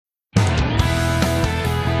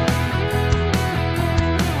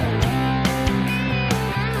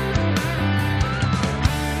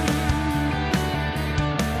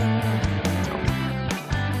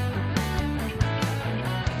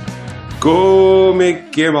Como é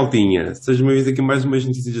que é, maltinha? Sejam bem-vindos aqui a mais umas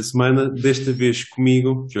notícias da semana, desta vez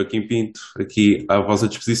comigo, Joaquim Pinto, aqui à vossa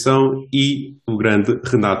disposição, e o grande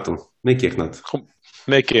Renato. Como é que é, Renato? Como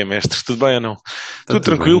é que é, mestre? Tudo bem ou não? Está Tudo tudo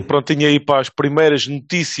tranquilo, bem? pronto, tinha aí para as primeiras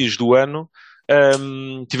notícias do ano.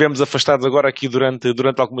 Tivemos afastados agora aqui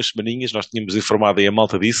durante algumas semaninhas, nós tínhamos informado aí a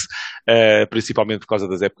malta disso, principalmente por causa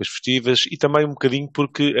das épocas festivas e também um bocadinho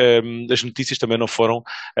porque as notícias também não foram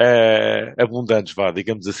abundantes, vá,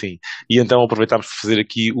 digamos assim. E então aproveitámos para fazer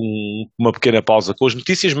aqui uma pequena pausa com as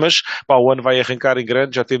notícias, mas pá, o ano vai arrancar em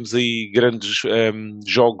grande, já temos aí grandes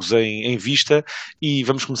jogos em vista e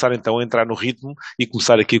vamos começar então a entrar no ritmo e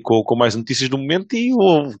começar aqui com mais notícias do momento e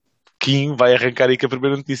o Kim vai arrancar aí com a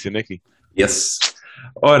primeira notícia, né, Kim? Yes!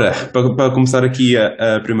 Ora, para começar aqui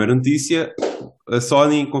a primeira notícia, a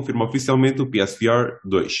Sony confirma oficialmente o PSVR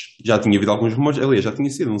 2. Já tinha havido alguns rumores, aliás, já tinha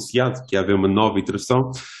sido anunciado que ia haver uma nova iteração,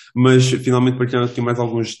 mas finalmente partilharam aqui mais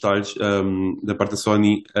alguns detalhes da parte da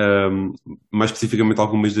Sony, mais especificamente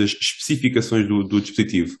algumas das especificações do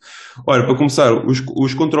dispositivo. Ora, para começar,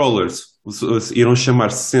 os controllers irão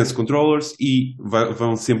chamar-se Sense Controllers e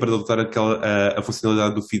vão sempre adotar a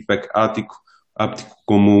funcionalidade do feedback áptico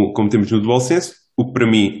como temos no DualSense, o que para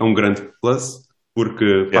mim é um grande plus, porque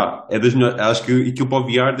Yeah. pá, é das melhores, acho que aquilo para o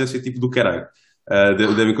VR deve ser tipo do caralho.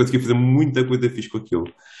 Devem conseguir fazer muita coisa fixe com aquilo.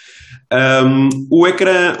 O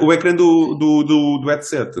ecrã do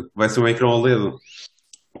headset vai ser um ecrã OLED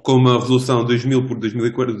com uma resolução 2000 por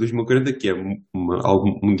 2040, 2040, que é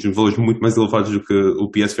um dos valores muito mais elevados do que o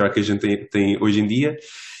PSVR que a gente tem hoje em dia,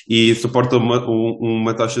 e suporta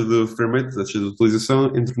uma taxa de frame rate, taxa de utilização,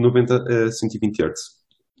 entre 90 a 120 Hz,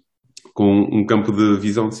 com um campo de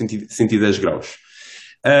visão de 110 graus.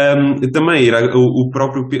 Também o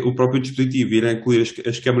próprio dispositivo irá incluir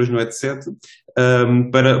as câmaras no headset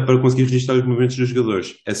para conseguir registrar os movimentos dos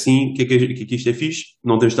jogadores. Assim, o que é que isto é fixe?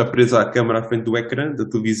 Não tens de estar preso à câmara à frente do ecrã, da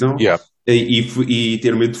televisão, Yeah. e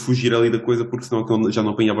ter medo de fugir ali da coisa, porque senão aquilo já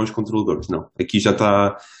não apanhava os controladores. Não. Aqui já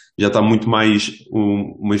está muito mais,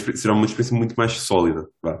 será uma experiência muito mais sólida.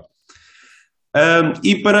 Vá.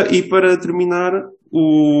 E para terminar,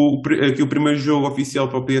 aqui o primeiro jogo oficial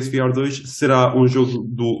para o PSVR 2 será um jogo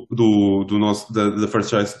da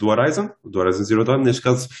franchise do Horizon Zero Dawn. Neste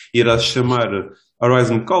caso, irá se chamar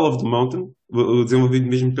Horizon Call of the Mountain, desenvolvido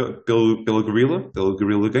mesmo pela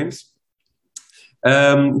Guerrilla Games,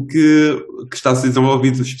 que está a ser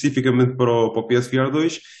desenvolvido especificamente para o PSVR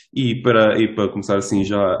 2 e para começar assim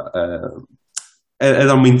já a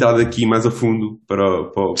dar uma entrada aqui mais a fundo para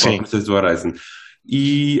o Sim. processo do Horizon.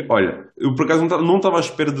 E olha, eu por acaso não estava à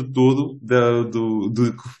espera de todo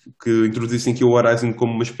de que introduzissem aqui o Horizon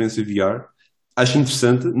como uma experiência VR. Acho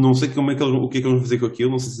interessante, não sei o que é que eles vão fazer com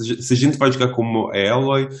aquilo, não sei se a gente vai jogar como a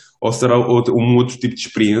Aloy ou será um outro tipo de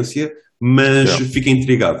experiência, mas Yeah. fiquei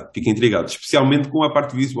intrigado, especialmente com a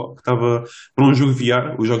parte visual, que estava para um jogo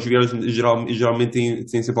VR. Os jogos VR geralmente têm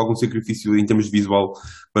sempre algum sacrifício em termos de visual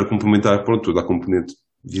para complementar, pronto, toda a componente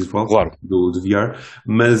visual Claro. do VR,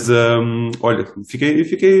 mas olha,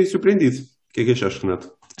 fiquei surpreendido. O que é que achaste,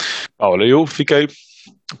 Renato? Olha,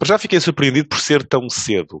 já fiquei surpreendido por ser tão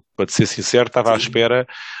cedo. Para te ser sincero, estava à Sim. espera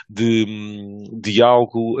de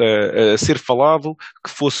algo a ser falado que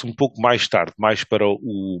fosse um pouco mais tarde, mais para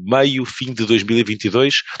o meio, fim de 2022, e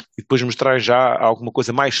 22, e depois mostrar já alguma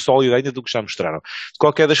coisa mais sólida ainda do que já mostraram. De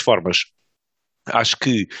qualquer das formas, acho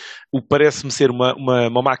que parece-me ser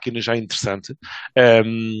uma máquina já interessante.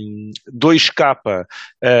 2K,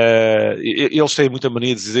 eles têm muita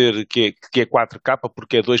mania de dizer que é 4K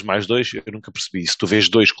porque é 2 mais 2. Eu nunca percebi isso. Tu vês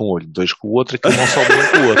 2 com um olho, 2 com o outro, aquilo não sobe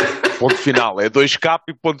um com o outro. Ponto final. É 2K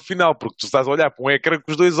e ponto final, porque tu estás a olhar para um ecrã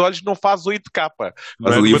com os dois olhos, não faz 8K, Faz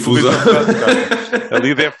ali a numa fusão. televisão 4K.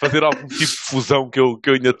 Ali deve fazer algum tipo de fusão que eu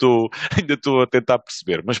ainda estou a tentar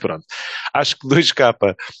perceber. Mas pronto, acho que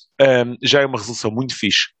 2K já é uma resolução muito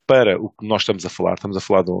fixe para o que nós estamos a falar. Estamos a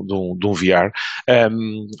falar de um VR,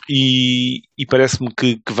 e parece-me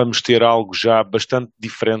que vamos ter algo já bastante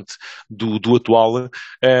diferente do atual,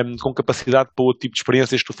 com capacidade para outro tipo de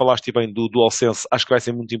experiências. Tu falaste bem do DualSense, acho que vai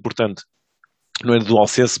ser muito importante. Não é do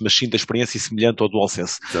DualSense, mas sim da experiência semelhante ao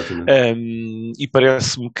DualSense. Exatamente. E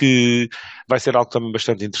parece-me que vai ser algo também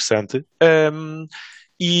bastante interessante.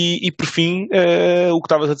 E por fim, o que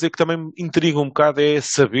estavas a dizer que também me intriga um bocado é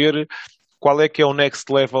saber qual é que é o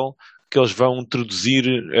next level que eles vão introduzir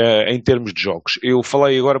em termos de jogos. Eu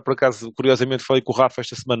falei agora, por acaso, curiosamente, falei com o Rafa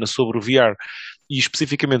esta semana sobre o VR e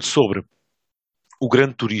especificamente sobre o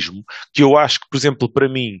Gran Turismo, que eu acho que, por exemplo, para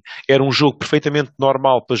mim, era um jogo perfeitamente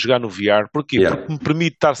normal para jogar no VR. Porquê? Yeah. Porque me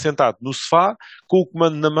permite estar sentado no sofá, com o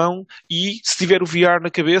comando na mão, e se tiver o VR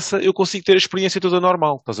na cabeça, eu consigo ter a experiência toda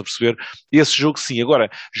normal. Estás a perceber? Esse jogo sim. Agora,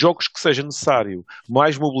 jogos que seja necessário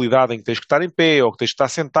mais mobilidade, em que tens que estar em pé, ou que tens que estar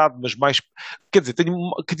sentado, mas mais... Quer dizer,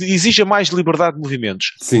 que exija mais liberdade de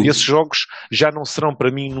movimentos. Sim. Esses jogos já não serão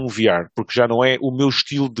para mim num VR, porque já não é o meu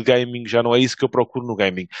estilo de gaming, já não é isso que eu procuro no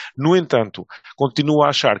gaming. No entanto, continuo a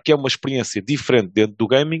achar que é uma experiência diferente dentro do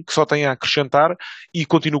gaming, que só tem a acrescentar, e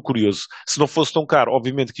continuo curioso. Se não fosse tão caro,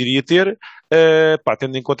 obviamente que iria ter,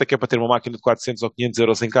 tendo em conta que é para ter uma máquina de 400 ou 500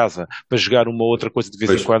 euros em casa, para jogar uma outra coisa de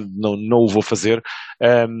vez em quando, não o vou fazer,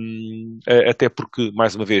 até porque,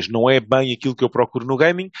 mais uma vez, não é bem aquilo que eu procuro no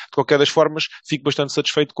gaming. De qualquer das formas, fico bastante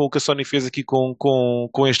satisfeito com o que a Sony fez aqui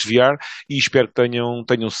com este VR, e espero que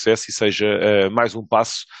tenham sucesso e seja mais um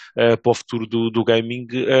passo para o futuro do gaming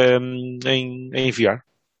em VR.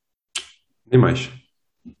 Nem mais.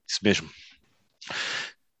 Isso mesmo.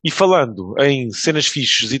 E falando em cenas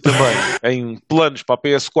fixes e também em planos para a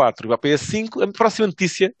PS4 e para a PS5, a próxima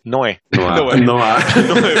notícia não é. Não há.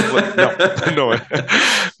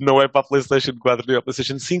 Não é para a PlayStation 4 nem para a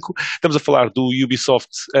PlayStation 5. Estamos a falar do Ubisoft,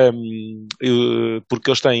 porque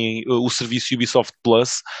eles têm o serviço Ubisoft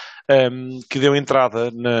Plus, que deu entrada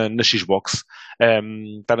na Xbox.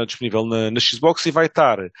 Está disponível na Xbox e vai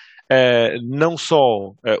estar não só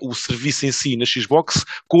o serviço em si na Xbox,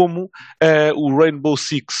 como o Rainbow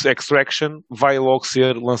Six Extraction vai logo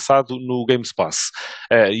ser lançado no Game Pass.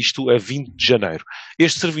 Isto a 20 de janeiro.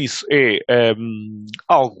 Este serviço é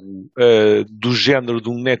algo do género de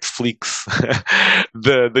um Netflix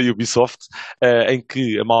da Ubisoft, em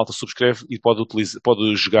que a malta subscreve e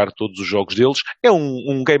pode jogar todos os jogos deles. É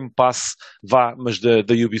um Game Pass, mas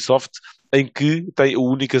da Ubisoft, em que a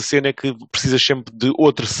única cena é que precisas sempre de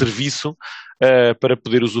outro serviço para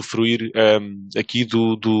poder usufruir aqui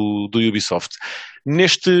do Ubisoft.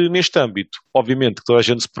 Neste âmbito, obviamente que toda a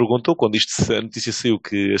gente se perguntou, quando a notícia saiu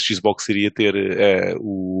que a Xbox iria ter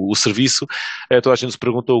o serviço, toda a gente se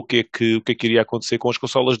perguntou o que é que iria acontecer com as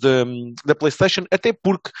consolas da PlayStation, até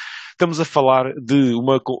porque estamos a falar de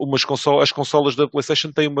umas consolas. As consolas da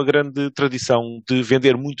PlayStation têm uma grande tradição de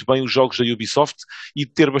vender muito bem os jogos da Ubisoft e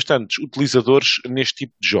de ter bastantes utilizadores neste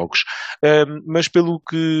tipo de jogos. Mas pelo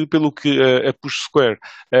que a Push Square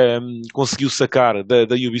conseguiu sacar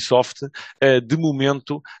da Ubisoft, de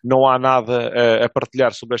momento não há nada a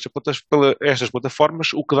partilhar sobre estas plataformas,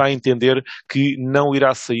 o que dá a entender que não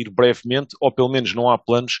irá sair brevemente, ou pelo menos não há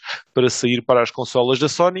planos para sair para as consolas da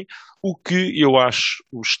Sony, o que eu acho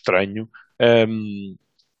estranho,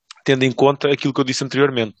 tendo em conta aquilo que eu disse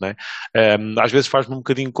anteriormente, não é? Às vezes faz-me um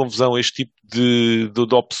bocadinho de confusão este tipo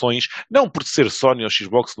de opções, não por ser Sony ou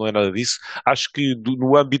Xbox, não é nada disso. Acho que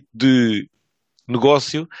no âmbito de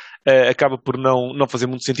negócio acaba por não fazer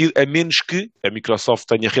muito sentido, a menos que a Microsoft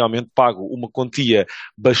tenha realmente pago uma quantia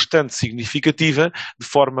bastante significativa, de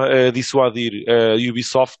forma a dissuadir a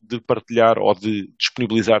Ubisoft de partilhar ou de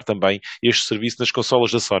disponibilizar também este serviço nas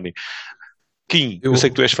consolas da Sony. Kim, eu sei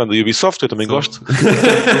que tu és fã da Ubisoft, eu também gosto.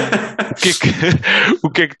 O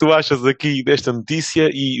que é que tu achas aqui desta notícia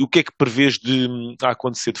e o que é que prevês a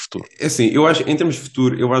acontecer de futuro? É assim, eu acho, em termos de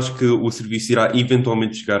futuro, eu acho que o serviço irá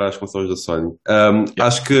eventualmente chegar às consoles da Sony.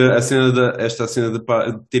 Acho que esta cena de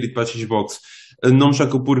ter ido para a Xbox não me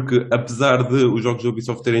choca, porque apesar de os jogos da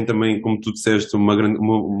Ubisoft terem também, como tu disseste, uma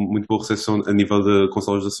muito boa recepção a nível de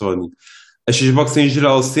consoles da Sony, a Xbox em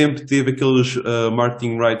geral sempre teve aqueles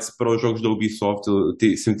marketing rights para os jogos da Ubisoft,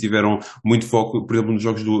 sempre tiveram muito foco, por exemplo, nos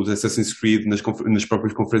jogos do Assassin's Creed, nas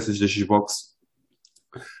próprias conferências da Xbox.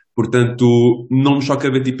 Portanto, não me choca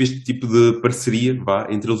ver este tipo de parceria,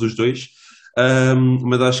 entre eles os dois,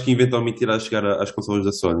 mas acho que eventualmente irá chegar às consoles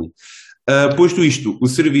da Sony. Posto isto, o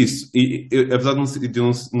serviço, apesar de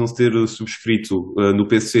não se ter subscrito no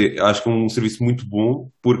PC, acho que é um serviço muito bom,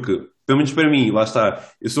 porque, pelo menos para mim, lá está,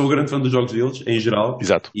 eu sou um grande fã dos jogos deles, em geral.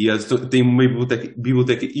 Exato. E tenho uma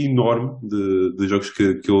biblioteca enorme de jogos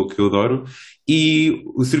que eu adoro, e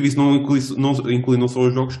o serviço não inclui não só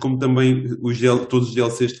os jogos, como também todos os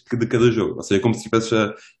DLCs de cada jogo, ou seja, como se estivesse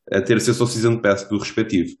a ter acesso ao Season Pass do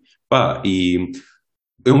respectivo. E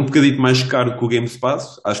é um bocadinho mais caro que o Game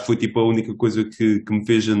Pass. Acho que foi tipo a única coisa que me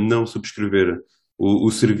fez a não subscrever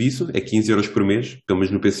o serviço. É 15 euros por mês, pelo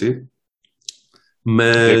menos no PC.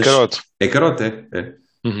 Mas é carote. É carote, é.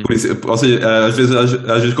 Uhum. Por isso, ou seja, às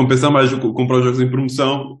vezes compensa mais comprar os jogos em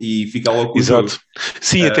promoção e ficar logo com o jogo.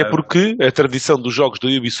 Sim, até porque a tradição dos jogos da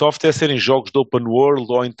Ubisoft é serem jogos de open world,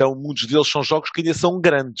 ou então muitos deles são jogos que ainda são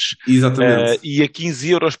grandes. Exatamente. E a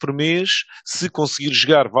 15 euros por mês, se conseguir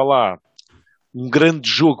jogar, vá lá, um grande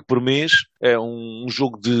jogo por mês, um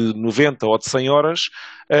jogo de 90 ou de 100 horas,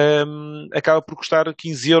 acaba por custar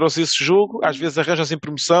 15 euros esse jogo. Às vezes arranja-se em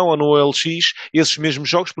promoção ou no OLX esses mesmos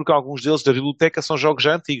jogos, porque alguns deles da biblioteca são jogos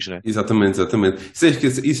já antigos, né? Exatamente, exatamente.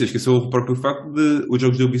 Isso esqueceu o próprio facto de os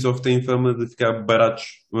jogos da Ubisoft têm fama de ficar baratos,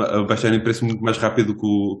 a baixarem de preço muito mais rápido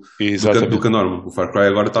do que a Exatamente. norma. O Far Cry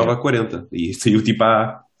agora Yeah. estava a 40 e saiu tipo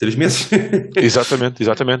há 3 meses. Exatamente,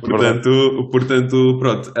 verdade. Portanto,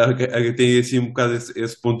 pronto, tem assim um bocado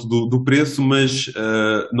esse ponto do preço, mas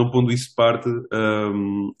não pondo isso de parte,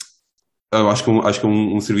 eu acho que é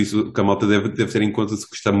um serviço que a malta deve ter em conta se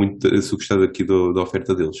gostar daqui da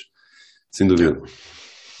oferta deles, sem Yeah. dúvida.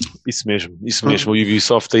 Isso mesmo, o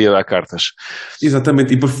Ubisoft aí a dar cartas.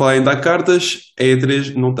 Exatamente, e por falar em dar cartas, a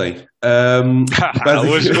E3 não tem.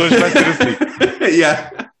 Hoje vai ser assim.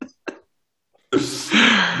 Yeah.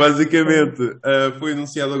 Basicamente, foi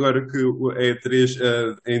anunciado agora que a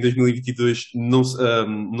E3 em 2022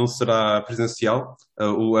 não será presencial.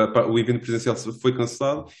 O evento presencial foi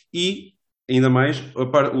cancelado e, ainda mais,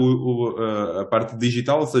 a parte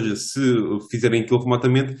digital, ou seja, se fizerem aquilo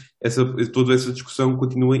remotamente, toda essa discussão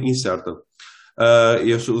continua incerta.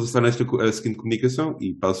 Eles lançaram a seguinte comunicação,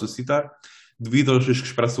 e passo a citar: devido aos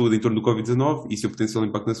riscos para a saúde em torno do Covid-19 e seu potencial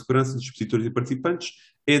impacto na segurança dos expositores e participantes,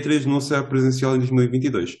 a E3 não será presencial em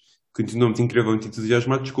 2022. Continuamos incrivelmente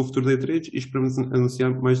entusiasmados com o futuro da E3 e esperamos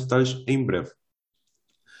anunciar mais detalhes em breve.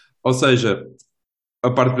 Ou seja,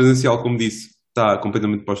 a parte presencial, como disse, está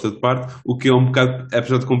completamente posta de parte, o que é um bocado,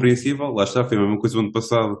 apesar de compreensível, lá está, foi a mesma coisa no ano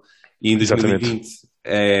passado e em Exatamente. 2020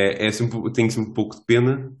 tenho sempre um pouco de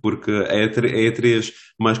pena, porque a E3,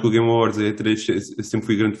 mais que o Game Awards, a E3 sempre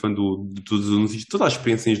fui grande fã de todos os anúncios, toda a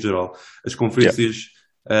experiência em geral, as Yeah. conferências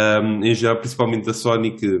em geral, principalmente da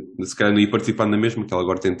Sony, que se calhar não ia participar na mesma, que ela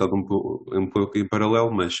agora tem estado um pouco em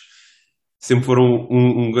paralelo, mas sempre foram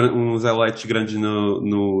uns highlights grandes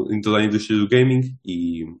em toda a indústria do gaming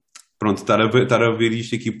e pronto, estar a ver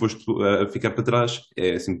isto aqui posto a ficar para trás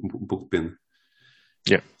é sempre um pouco de pena.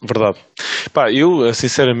 Yeah, verdade. Pá, eu,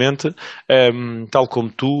 sinceramente, tal como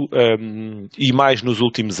tu, e mais nos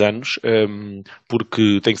últimos anos,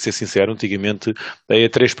 porque tenho que ser sincero, antigamente a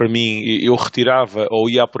E3 para mim, eu retirava ou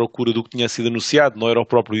ia à procura do que tinha sido anunciado, não era o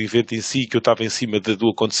próprio evento em si que eu estava em cima do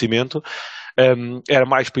acontecimento. Era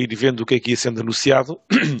mais para ir vendo o que é que ia sendo anunciado.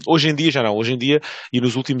 Hoje em dia já não, hoje em dia e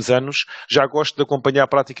nos últimos anos já gosto de acompanhar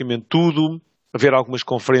praticamente tudo, ver algumas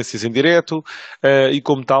conferências em direto, e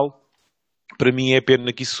como tal, para mim é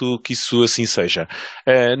pena que isso assim seja.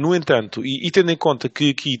 No entanto, e tendo em conta que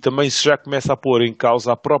aqui também se já começa a pôr em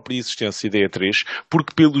causa a própria existência da E3,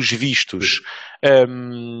 porque pelos vistos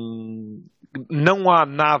não há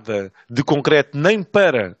nada de concreto nem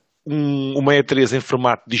para uma E3 em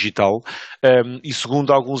formato digital, e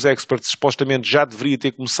segundo alguns experts, supostamente já deveria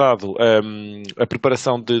ter começado a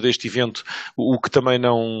preparação deste evento, o que também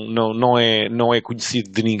não é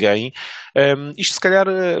conhecido de ninguém. Isto se calhar,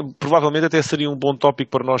 provavelmente até seria um bom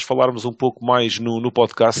tópico para nós falarmos um pouco mais no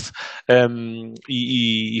podcast,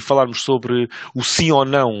 e falarmos sobre o sim ou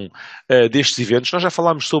não destes eventos. Nós já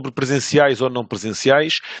falámos sobre presenciais ou não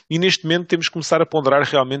presenciais e neste momento temos que começar a ponderar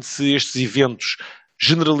realmente se estes eventos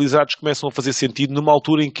generalizados começam a fazer sentido numa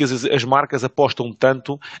altura em que as marcas apostam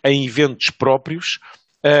tanto em eventos próprios.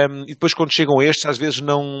 E depois quando chegam a estes às vezes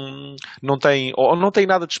não têm, ou não têm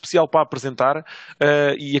nada de especial para apresentar,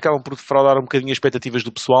 e acabam por defraudar um bocadinho as expectativas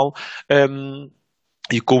do pessoal,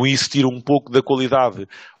 e com isso tiram um pouco da qualidade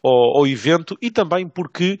ao evento, e também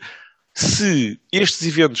porque se estes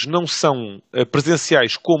eventos não são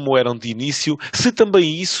presenciais como eram de início, se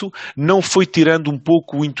também isso não foi tirando um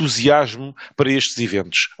pouco o entusiasmo para estes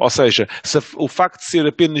eventos. Ou seja, se o facto de ser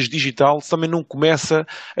apenas digital também não começa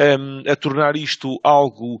a tornar isto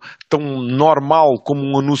algo tão normal como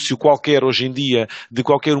um anúncio qualquer hoje em dia de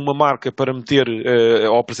qualquer uma marca para meter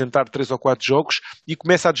ou apresentar 3 ou 4 jogos, e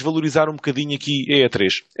começa a desvalorizar um bocadinho aqui a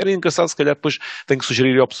E3. Era engraçado, se calhar depois tenho que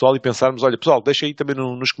sugerir ao pessoal e pensarmos, olha pessoal, deixa aí também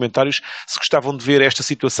nos comentários se gostavam de ver esta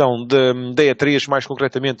situação da E3 mais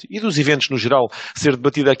concretamente e dos eventos no geral ser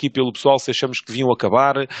debatida aqui pelo pessoal, se achamos que deviam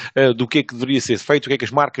acabar, do que é que deveria ser feito, o que é que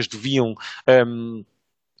as marcas deviam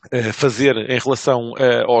fazer em relação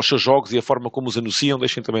aos seus jogos e a forma como os anunciam.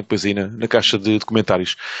 Deixem também depois aí na caixa de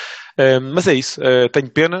comentários. Mas é isso, tenho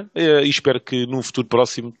pena e espero que num futuro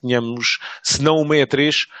próximo tenhamos, se não uma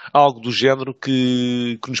E3, algo do género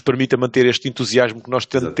que nos permita manter este entusiasmo que nós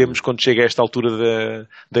tanto temos quando chega a esta altura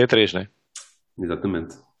da E3, não é?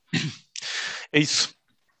 Exatamente. É isso.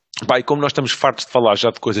 Bem, como nós estamos fartos de falar já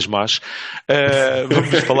de coisas más,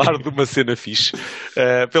 vamos falar de uma cena fixe.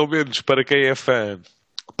 Pelo menos para quem é fã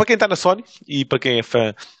para quem está na Sony e para quem é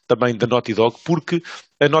fã também da Naughty Dog, porque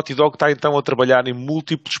a Naughty Dog está então a trabalhar em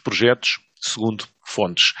múltiplos projetos, segundo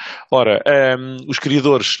fontes. Ora, os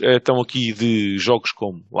criadores estão aqui de jogos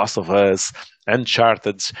como Last of Us,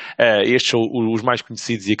 Uncharted, estes são os mais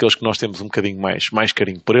conhecidos e aqueles que nós temos um bocadinho mais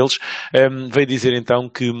carinho por eles. Veio dizer então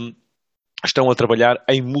que estão a trabalhar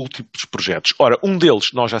em múltiplos projetos. Ora, um deles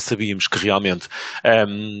nós já sabíamos que realmente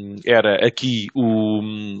era aqui o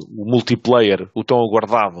multiplayer, o tão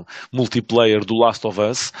aguardado multiplayer do Last of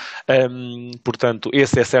Us. Portanto,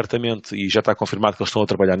 esse é certamente, e já está confirmado que eles estão a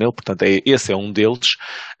trabalhar nele, portanto, esse é um deles.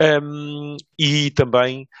 E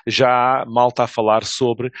também já há malta a falar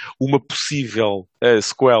sobre uma possível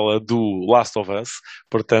sequela do Last of Us,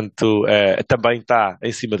 portanto, também está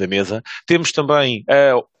em cima da mesa. Temos também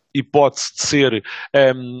hipótese de ser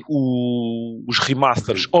os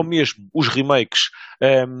remasters ou mesmo os remakes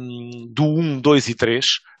do 1, 2 e 3.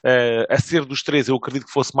 A ser dos 3 eu acredito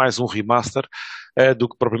que fosse mais um remaster do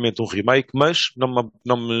que propriamente um remake, mas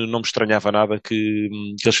não me estranhava nada que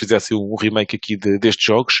eles fizessem um remake aqui destes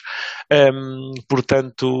jogos.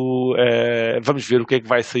 Portanto, vamos ver o que é que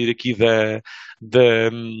vai sair aqui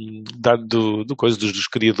dos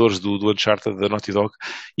criadores do Uncharted, da Naughty Dog,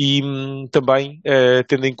 e também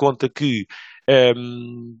tendo em conta que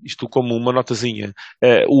isto como uma notazinha,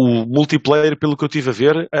 o multiplayer, pelo que eu estive a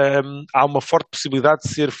ver, há uma forte possibilidade de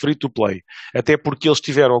ser free to play, até porque eles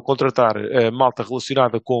tiveram a contratar malta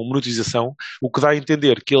relacionada com monetização, o que dá a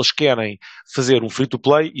entender que eles querem fazer um free to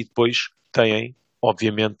play e depois têm,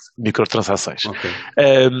 obviamente, microtransações. Okay.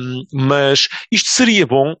 Mas isto seria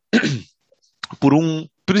bom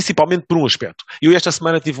principalmente por um aspecto. Eu esta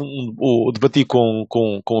semana debati com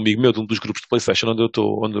um amigo meu de um dos grupos de PlayStation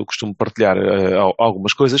onde eu costumo partilhar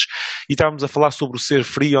algumas coisas, e estávamos a falar sobre o ser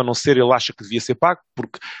free ou não ser. Ele acha que devia ser pago,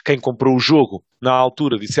 porque quem comprou o jogo na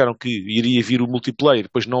altura disseram que iria vir o multiplayer,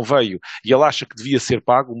 depois não veio, e ele acha que devia ser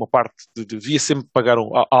pago, uma parte devia sempre pagar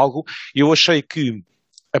algo. Eu achei que,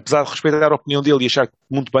 apesar de respeitar a opinião dele e achar que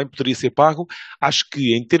muito bem poderia ser pago, acho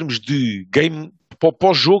que em termos de game,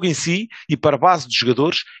 para o jogo em si e para a base de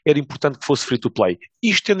jogadores, era importante que fosse free to play.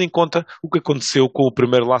 Isto tendo em conta o que aconteceu com o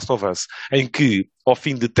primeiro Last of Us, em que ao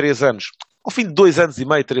fim de 3 anos, ao fim de 2 anos e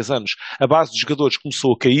meio, 3 anos, a base de jogadores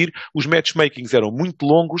começou a cair, os matchmakings eram muito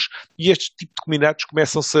longos e este tipo de comunidades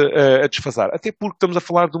começam-se a desfasar. Até porque estamos a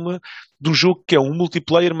falar de um jogo que é um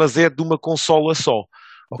multiplayer, mas é de uma consola só,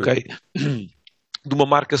 ok? De uma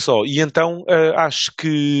marca só. E então acho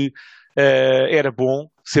que era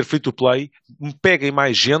bom ser free to play, peguem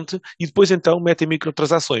mais gente e depois então metem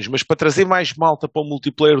microtransações. Mas para trazer mais malta para o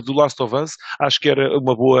multiplayer do Last of Us, acho que era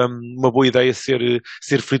uma boa ideia ser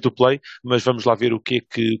free to play. Mas vamos lá ver o que é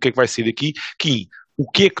que vai sair daqui. Kim, o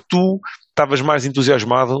que é que tu estavas mais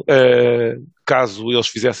entusiasmado caso eles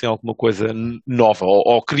fizessem alguma coisa nova,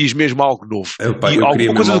 ou querias mesmo algo novo?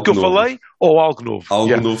 Alguma coisa do que eu falei ou algo novo?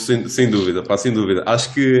 Algo novo, sem dúvida, pá, sem dúvida.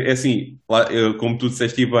 Acho que é assim, como tu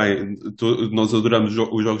disseste bem, nós adoramos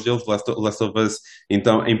os jogos deles, Last of Us,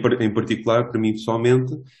 então em particular, para mim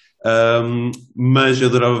pessoalmente, mas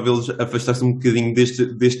adorava vê-los afastar-se um bocadinho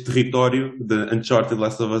deste território de Uncharted,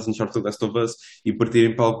 Last of Us, e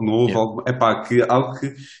partirem para algo novo, algo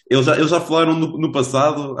que eles já falaram no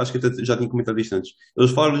passado. Acho que até já tinha comentado isto antes.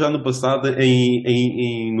 Eles falaram já no passado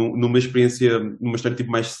numa experiência, numa história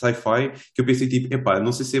tipo mais sci-fi, que eu pensei tipo,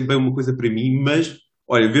 não sei se é bem uma coisa para mim, mas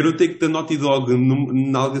olha, ver o take da Naughty Dog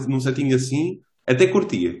num setting assim, até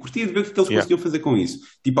curtia de ver o que eles conseguiam fazer com isso,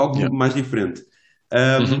 tipo algo mais diferente.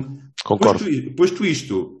 Concordo. Posto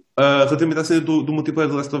isto, relativamente à cena do multiplayer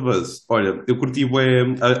de Last of Us, olha, eu curti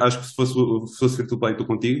acho que se fosse free to play, estou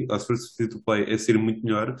contigo. Se fosse free to play, é ser muito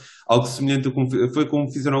melhor. Algo semelhante foi como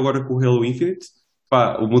fizeram agora com o Halo Infinite.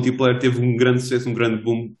 Pá, o multiplayer teve um grande sucesso, um grande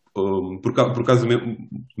boom, por causa mesmo,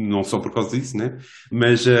 não só por causa disso, né?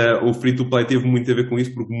 Mas o free to play teve muito a ver com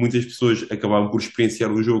isso, porque muitas pessoas acabaram por experienciar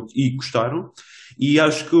o jogo e gostaram. E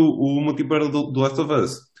acho que o multiplayer do Last of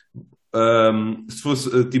Us, se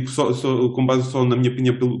fosse tipo com base só na minha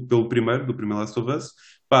opinião do primeiro Last of Us,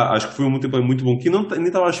 pá, acho que foi um multiplayer muito bom, que nem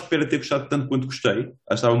estava à espera de ter gostado tanto quanto gostei. Acho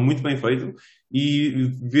que estava muito bem feito,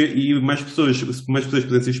 e mais pessoas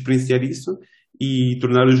pudessem experienciar isso e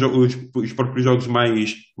tornar os próprios jogos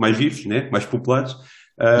mais vivos, né? Mais populares.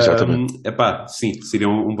 Exatamente. Sim, seria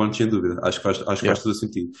um bom, sem dúvida. Acho que faz todo o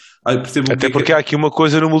sentido. Até porque há aqui uma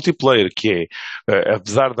coisa no multiplayer, que é,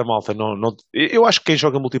 apesar da malta eu acho que quem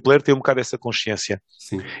joga multiplayer tem um bocado essa consciência.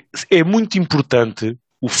 Sim. É muito importante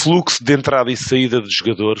o fluxo de entrada e saída de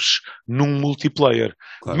jogadores num multiplayer.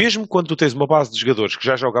 Claro. Mesmo quando tu tens uma base de jogadores que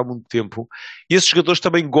já jogam há muito tempo, esses jogadores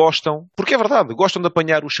também gostam, porque é verdade, gostam de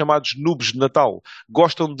apanhar os chamados noobs de Natal,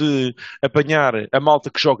 gostam de apanhar a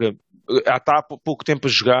malta que joga há pouco tempo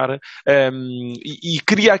a jogar, e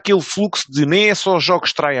cria aquele fluxo de nem é só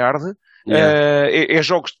jogos tryhard, é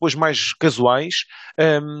jogos depois mais casuais,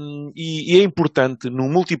 e é importante, no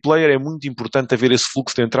multiplayer é muito importante haver esse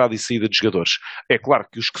fluxo de entrada e saída de jogadores. É claro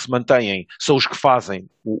que os que se mantêm são os que fazem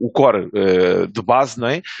o core de base, não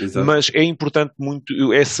é? Exato. Mas é importante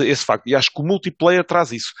muito esse facto, e acho que o multiplayer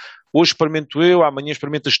traz isso. Hoje experimento eu, amanhã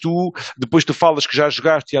experimentas tu, depois tu falas que já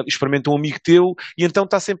jogaste e experimenta um amigo teu, e então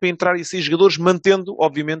está sempre a entrar e sair jogadores, mantendo,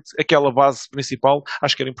 obviamente, aquela base principal.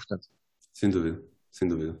 Acho que era importante. Sem dúvida, sem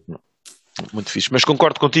dúvida. Muito fixe. Mas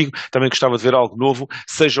concordo contigo, também gostava de ver algo novo,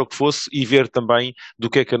 seja o que fosse, e ver também do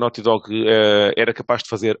que é que a Naughty Dog era capaz de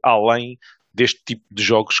fazer além deste tipo de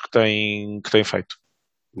jogos que tem feito.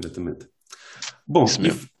 Exatamente. Bom,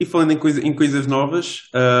 e falando em coisas novas,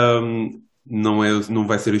 não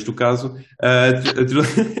vai ser este o caso.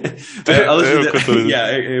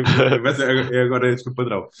 Agora este o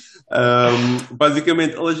padrão.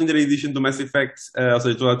 Basicamente, a Legendary Edition do Mass Effect, ou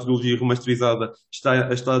seja, toda a trilogia remasterizada,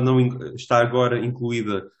 está agora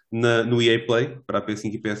incluída no EA Play para a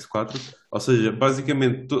PS5 e PS4. Ou seja,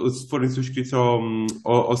 basicamente, se forem subscritos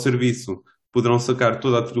ao serviço, poderão sacar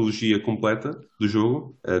toda a trilogia completa do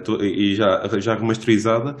jogo e já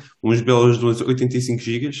remasterizada, uns belos de 85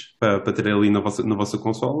 GB para ter ali na vossa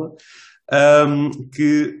consola.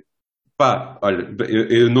 Que, pá, olha,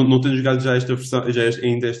 eu não tenho jogado já esta versão,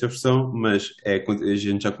 ainda esta versão, mas a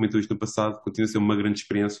gente já comentou isto no passado, continua a ser uma grande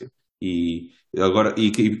experiência e agora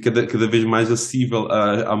cada vez mais acessível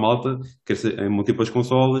à malta, quer ser em múltiplas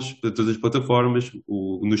consolas, para todas as plataformas,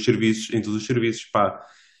 nos serviços, em todos os serviços, pá.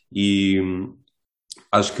 E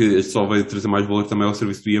acho que só vai trazer mais valor também ao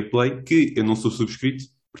serviço do EA Play, que eu não sou subscrito,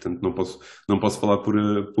 portanto não posso falar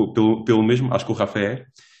pelo mesmo, acho que o Rafa é,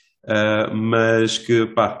 mas que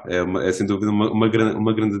pá, é sem dúvida uma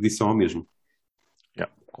grande adição ao mesmo.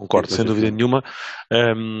 Concordo, sem dúvida nenhuma.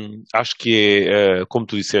 Acho que é, como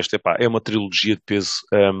tu disseste, é uma trilogia de peso.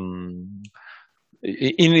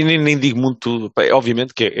 E nem digo muito,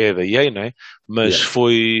 obviamente que é da EA, não é? Mas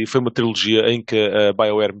foi uma trilogia em que a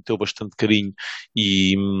BioWare meteu bastante carinho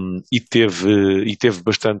e teve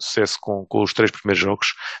bastante sucesso com os 3 primeiros jogos.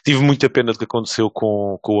 Tive muita pena do que aconteceu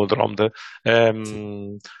com o Andrómeda.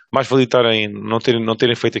 Mais valia não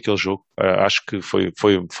terem feito aquele jogo. Acho que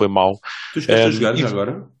foi mau. Tu chegaste a jogar já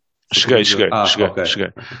agora? Cheguei.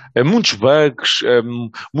 Okay. Muitos bugs,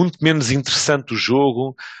 muito menos interessante o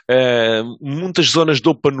jogo, muitas zonas de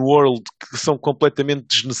open world que são completamente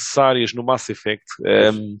desnecessárias no Mass Effect.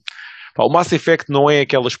 O Mass Effect não é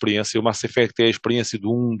aquela experiência, o Mass Effect é a experiência do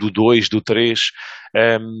 1, do 2, do 3,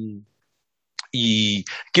 e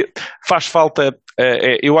que faz falta,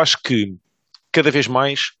 eu acho que cada vez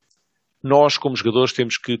mais nós como jogadores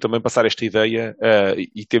temos que também passar esta ideia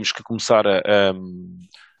e temos que começar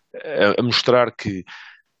a mostrar que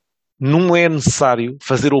não é necessário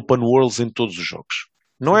fazer open worlds em todos os jogos.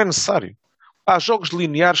 Não é necessário. Há jogos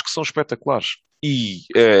lineares que são espetaculares. E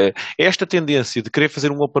esta tendência de querer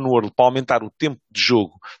fazer um open world para aumentar o tempo de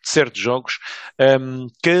jogo de certos jogos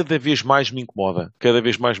cada vez mais me incomoda.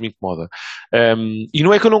 E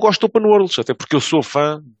não é que eu não gosto de open worlds, até porque eu sou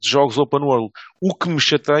fã de jogos open world. O que me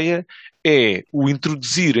chateia é o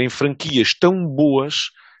introduzir em franquias tão boas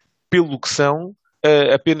pelo que são,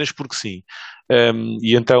 apenas porque sim.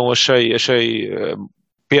 E então achei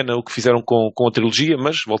pena o que fizeram com a trilogia,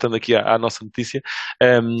 mas voltando aqui à nossa notícia,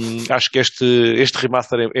 acho que este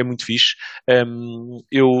remaster é muito fixe.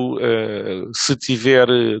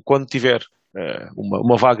 Quando tiver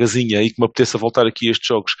uma vagazinha e que me apeteça voltar aqui a estes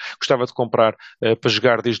jogos, gostava de comprar para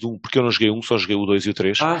jogar desde um, porque eu não joguei um, só joguei o 2 e o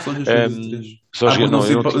 3. Só joguei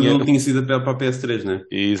o 3. Não tinha sido para a PS3, né?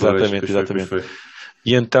 Exatamente. Foi.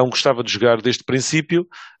 E então gostava de jogar desde o princípio,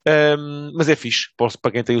 mas é fixe,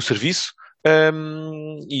 para quem tem o serviço,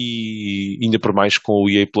 e ainda por mais com o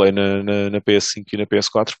EA Play na PS5 e na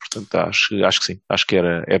PS4, portanto acho que sim, acho que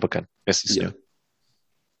é bacana, é sim senhor.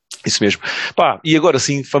 Isso mesmo. E agora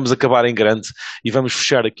sim, vamos acabar em grande e vamos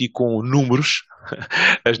fechar aqui com números.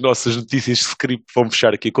 As nossas notícias de script vão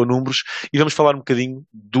fechar aqui com números e vamos falar um bocadinho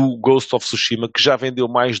do Ghost of Tsushima, que já vendeu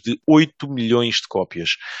mais de 8 milhões de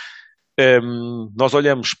cópias. Nós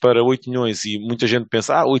olhamos para 8 milhões e muita gente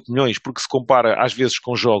pensa 8 milhões, porque se compara às vezes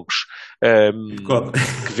com jogos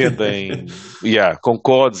que vendem com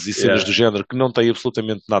codes e cenas do género que não têm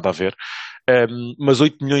absolutamente nada a ver. mas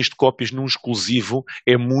 8 milhões de cópias num exclusivo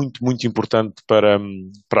é muito, muito importante para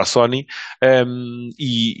a Sony,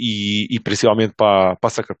 e principalmente para a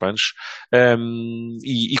Sucker Punch,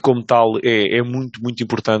 e como tal é muito, muito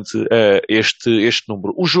importante este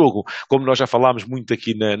número. O jogo, como nós já falámos muito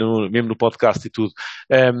aqui mesmo no podcast e tudo,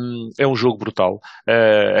 é um jogo brutal.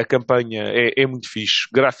 A campanha é muito fixe,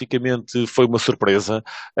 graficamente foi uma surpresa,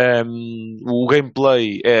 o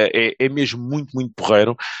gameplay é mesmo muito, muito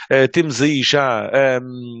porreiro. Temos aí já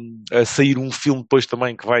a sair um filme depois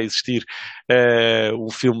também que vai existir, um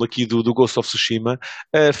filme aqui do Ghost of Tsushima.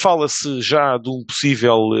 Fala-se já de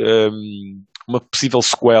uma possível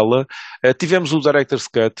sequela. Tivemos o Director's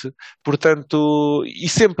Cut, portanto, e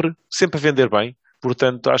sempre a vender bem.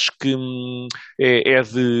 Portanto, acho que é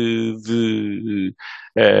de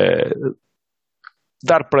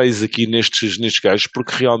dar praise aqui nestes gajos,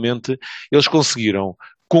 porque realmente eles conseguiram,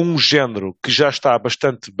 com um género que já está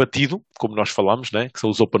bastante batido, como nós falamos, né, que são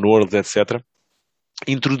os open world, etc.,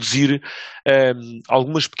 introduzir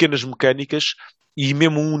algumas pequenas mecânicas e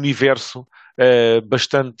mesmo um universo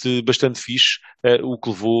bastante fixe, o que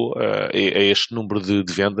levou a este número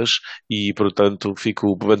de vendas, e portanto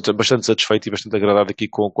fico bastante satisfeito e bastante agradado aqui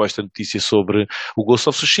com esta notícia sobre o Ghost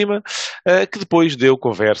of Tsushima, que depois deu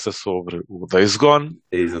conversa sobre o Days Gone,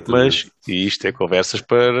 mas isto é conversas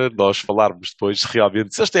para nós falarmos depois se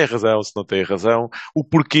realmente se eles têm razão, se não têm razão, o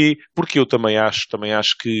porquê, porque eu também acho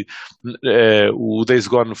que o Days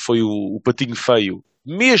Gone foi o patinho feio,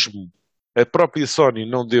 mesmo a própria Sony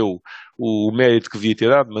não deu o mérito que devia ter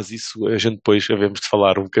dado, mas isso a gente depois havemos de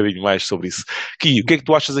falar um bocadinho mais sobre isso. Ki, o que é que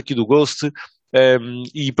tu achas aqui do Ghost?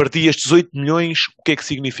 E para ti estes 8 milhões, o que é que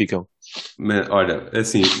significam? Mas, olha,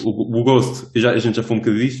 assim, o Ghost, a gente já falou um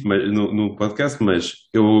bocadinho disto no podcast, mas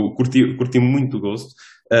eu curti muito o Ghost.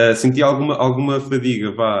 Senti alguma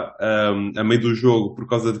fadiga, a meio do jogo, por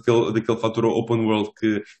causa daquele fator open world,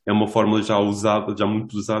 que é uma fórmula já usada, já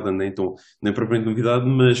muito usada, né? Então nem propriamente novidade,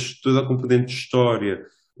 mas toda a componente de história,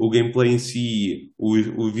 o gameplay em si,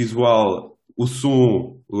 o visual, o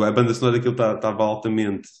som, a banda sonora daquilo estava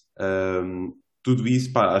altamente. Tudo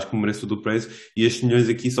isso, acho que merece todo o preço, e estes milhões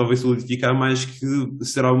aqui só vai solidificar mais que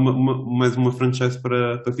será mais uma franchise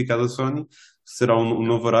para ficar da Sony. Será um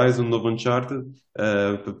novo Horizon, um novo Uncharted,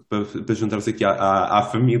 para juntar-se aqui à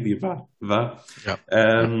família, vá.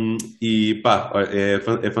 Yeah. E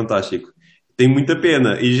é fantástico. Tem muita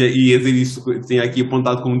pena, e a dizer isso, tinha aqui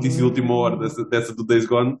apontado como notícia de última hora dessa do Days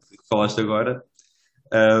Gone, que falaste agora,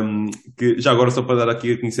 que já agora só para dar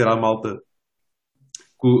aqui a conhecer à malta,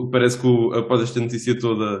 parece que após esta notícia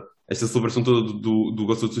toda, esta celebração toda do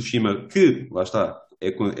Ghost of Tsushima, que, lá está,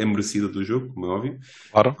 é merecida do jogo, como é óbvio,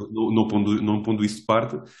 Claro. não pondo isso de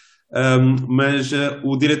parte, mas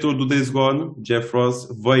o diretor do Days Gone, Jeff Ross,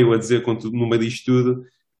 veio a dizer, no meio disto tudo,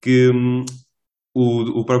 que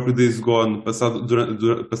o próprio Days Gone,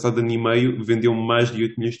 passado ano e meio, vendeu mais de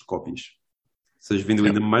 8 milhões de cópias. Ou seja, vendeu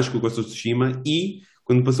ainda mais que o Ghost of Tsushima, e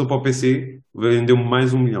quando passou para o PC, vendeu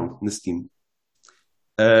mais 1 milhão na Steam.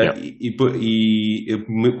 E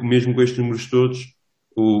mesmo com estes números todos,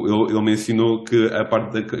 ele mencionou que a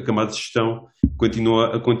parte da camada de gestão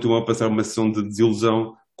continua a passar uma sessão de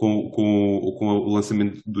desilusão com o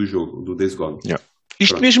lançamento do jogo, do Days Gone.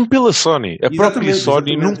 Isto Pronto. Mesmo pela Sony. A própria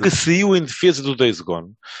Sony nunca saiu em defesa do Days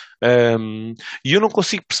Gone. E eu não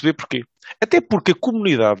consigo perceber porquê. Até porque a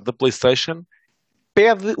comunidade da PlayStation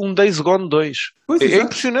pede um Days Gone 2. É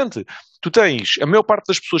impressionante. Tu tens a maior parte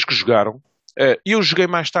das pessoas que jogaram. Eu joguei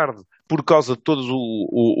mais tarde por causa de todo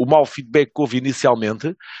o mau feedback que houve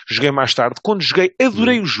inicialmente. Joguei mais tarde. Quando joguei,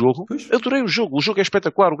 adorei o jogo. Adorei o jogo. O jogo é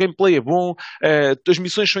espetacular. O gameplay é bom. As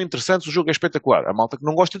missões são interessantes. O jogo é espetacular. A malta que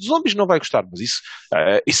não gosta de zombies não vai gostar. Mas isso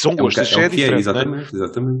são gostos. Isso é diferente.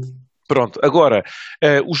 Exatamente. Pronto, agora,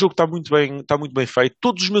 o jogo está muito bem feito.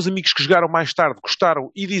 Todos os meus amigos que jogaram mais tarde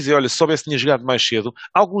gostaram e dizem, olha, se soubesse tinha jogado mais cedo.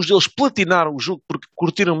 Alguns deles platinaram o jogo porque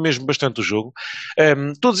curtiram mesmo bastante o jogo.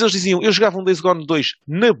 Todos eles diziam, eu jogava um Days Gone 2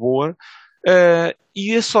 na boa,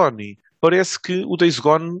 e a Sony, parece que o Days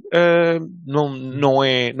Gone não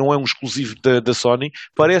é um exclusivo da Sony.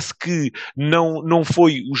 Parece que não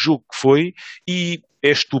foi o jogo que foi, e é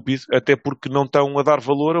estúpido, até porque não estão a dar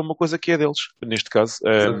valor a uma coisa que é deles, neste caso.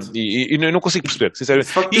 E não consigo perceber,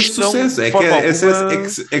 sinceramente. Isto não, sucesso.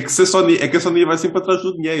 É que a Sony vai sempre atrás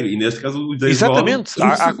do dinheiro, e neste caso o Days Gone... Exatamente.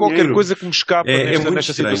 Há qualquer coisa que me escapa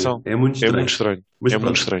nesta situação. É muito estranho. É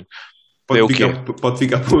muito estranho. Pode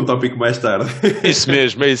ficar para um tópico mais tarde. Isso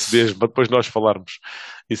mesmo, para depois nós falarmos.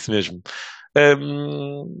 Isso mesmo.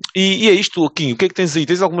 E é isto, Kim, o que é que tens aí?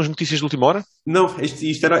 Tens algumas notícias de última hora? Não,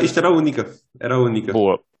 isto era a única. Era a única.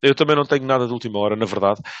 Boa. Eu também não tenho nada de última hora, na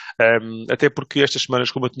verdade. Até porque estas semanas,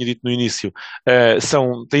 como eu tinha dito no início,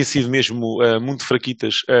 têm sido mesmo muito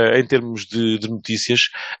fraquitas em termos de notícias.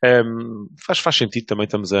 Faz sentido também,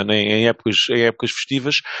 estamos em épocas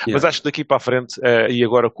festivas, mas Yeah. acho que daqui para a frente, e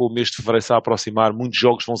agora com o mês de fevereiro se a aproximar, muitos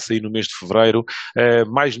jogos vão sair no mês de fevereiro,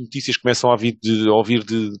 mais notícias começam a ouvir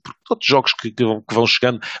porque todos os jogos que vão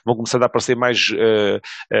chegando vão começar a aparecer mais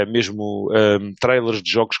mesmo trailers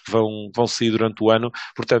de jogos que vão sair durante o ano.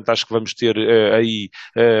 Portanto, acho que vamos ter aí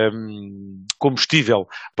combustível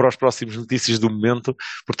para os próximos notícias do momento.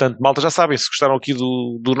 Portanto, malta, já sabem, se gostaram aqui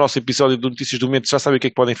do nosso episódio de Notícias do Momento, já sabem o que é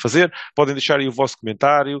que podem fazer. Podem deixar aí o vosso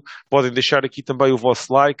comentário, podem deixar aqui também o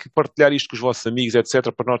vosso like, partilhar isto com os vossos amigos,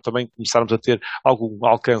 etc., para nós também começarmos a ter algum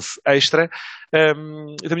alcance extra.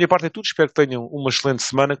 Da minha parte é tudo. Espero que tenham uma excelente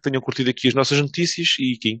semana, que tenham curtido aqui as nossas notícias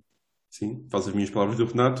e Kim. Sim, faço as minhas palavras do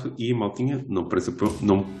Renato e, maltinha, não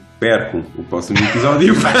percam o próximo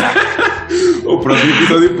episódio. O próximo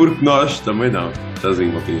episódio, porque nós também não.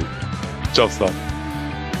 Tchauzinho, maltinha. Tchau, pessoal.